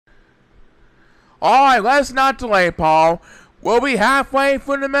Alright, let's not delay, Paul. We'll be halfway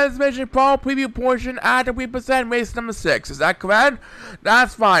through the men's Mission Pro preview portion after we present race number 6. Is that correct?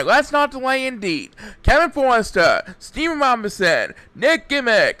 That's fine. Let's not delay indeed. Kevin Forrester, Steven Robinson, Nick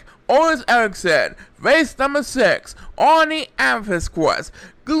Gimmick, Otis Erickson, race number 6 on the Amethyst Course.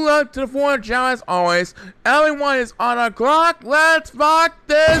 Good luck to the 4 Chao as always. Everyone is on our clock. Let's rock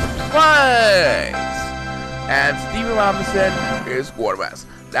this place! And Steven Robinson is quarterback.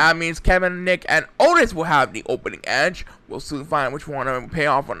 That means Kevin, Nick, and Otis will have the opening edge. We'll soon find which one of them will pay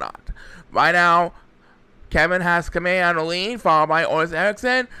off or not. Right now, Kevin has command on the lead, followed by Otis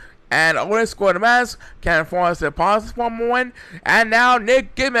Erickson. And Otis scored the best. Kevin Forrester pauses for a moment. And now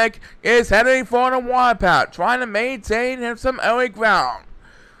Nick Gimmick is heading for the water path, trying to maintain him some early ground.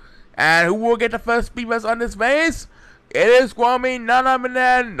 And who will get the first speed bus on this race? It is going to be none other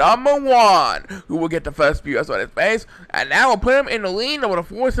than number 1 who will get the first speed bus on his race. And now we'll put him in the lead over the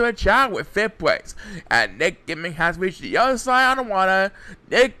 4-7 Chao with 5th place. And Nick Gimmick has reached the other side on the water.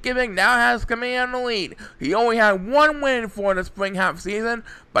 Nick Gimmick now has command on the lead. He only had 1 win for the spring half season,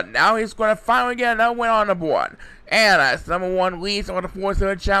 but now he's going to finally get another win on the board. And as number 1 leads over the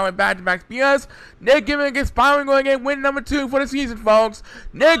 4-7 Chao with back-to-back speeders, Nick Gimmick is finally going to get win number 2 for the season, folks.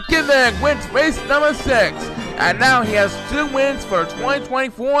 Nick Gimmick wins race number 6, and now he has 2 wins for the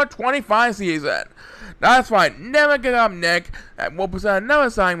 2024-25 season. That's right, never give up, Nick, and we'll present another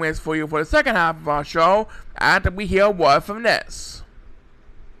sign race for you for the second half of our show after we hear a word from this.